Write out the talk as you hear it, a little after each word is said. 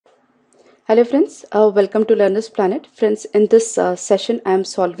Hello friends, welcome to Learner's Planet. Friends, in this session I am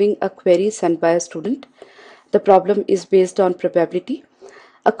solving a query sent by a student. The problem is based on probability.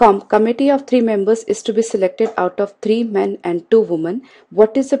 A committee of 3 members is to be selected out of 3 men and 2 women.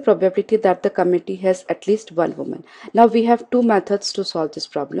 What is the probability that the committee has at least 1 woman? Now we have 2 methods to solve this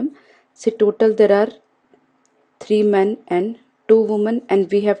problem. See, total there are 3 men and 2 women, and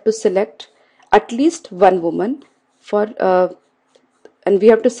we have to select at least 1 woman for and we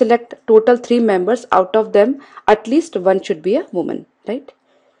have to select total 3 members. Out of them, at least 1 should be a woman, right?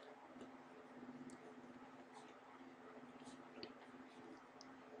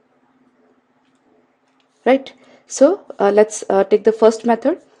 Right. So let's take the first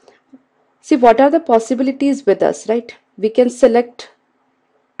method. See, what are the possibilities with us, right? We can select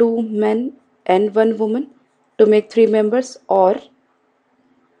 2 men and 1 woman to make 3 members, or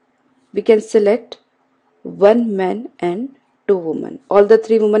we can select 1 man and 2 women. All the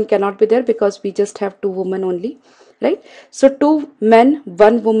 3 women cannot be there because we just have 2 women only, right? So 2 men,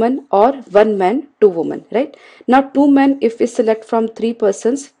 1 woman, or 1 man, 2 women, right? Now 2 men, if we select from 3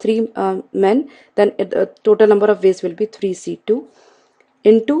 persons, 3 men, then the total number of ways will be 3C2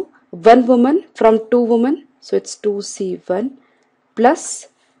 into 1 woman from 2 women, so it's 2C1 plus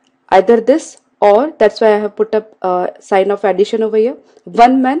either this, or that's why I have put up a sign of addition over here.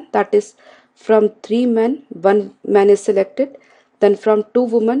 1 man, that is from 3 men, 1 man is selected. Then from 2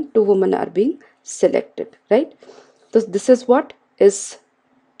 women are being selected, right? So this is what is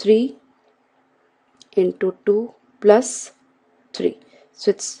 3 into 2 plus 3.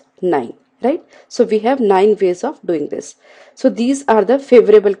 So it's 9, right? So we have 9 ways of doing this. So these are the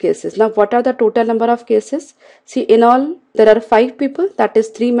favorable cases. Now what are the total number of cases? See, in all there are 5 people, that is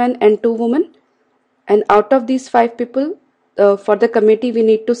 3 men and 2 women. And out of these 5 people, for the committee we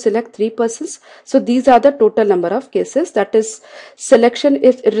need to select 3 persons. So these are the total number of cases, that is selection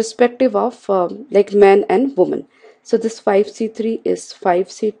is irrespective of like man and woman. So this 5C3 is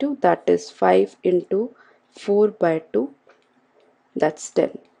 5C2, that is 5 into 4 by 2, that's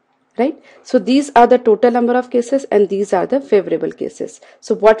 10, right? So these are the total number of cases and these are the favorable cases.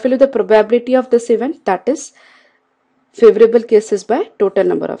 So what will be the probability of this event? That is favorable cases by total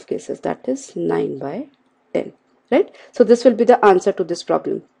number of cases, that is 9 by 10. Right? So this will be the answer to this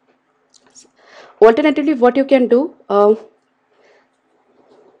problem. Alternatively, what you can do,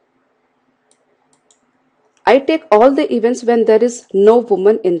 I take all the events when there is no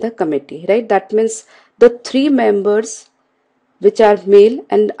woman in the committee, right? That means the 3 members which are male,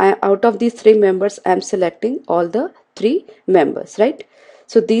 and out of these 3 members I am selecting all the 3 members, right?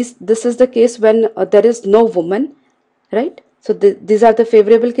 So this is the case when there is no woman, right? So these are the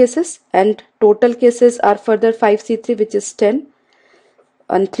favorable cases, and total cases are further 5C3, which is 10,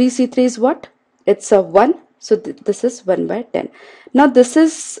 and 3C3 is what? It's a 1. So this is 1 by 10. Now this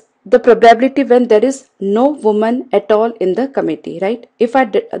is the probability when there is no woman at all in the committee, right? If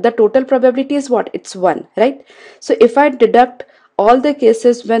the total probability is what? It's 1, right? So if I deduct all the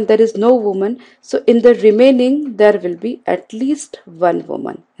cases when there is no woman, so in the remaining there will be at least 1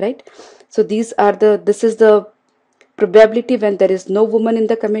 woman, right? So this is the probability when there is no woman in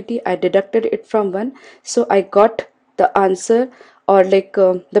the committee. I deducted it from 1, so I got the answer, or like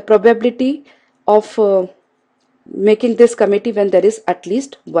the probability of making this committee when there is at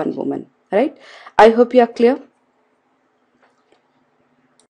least 1 woman, right? I hope you are clear.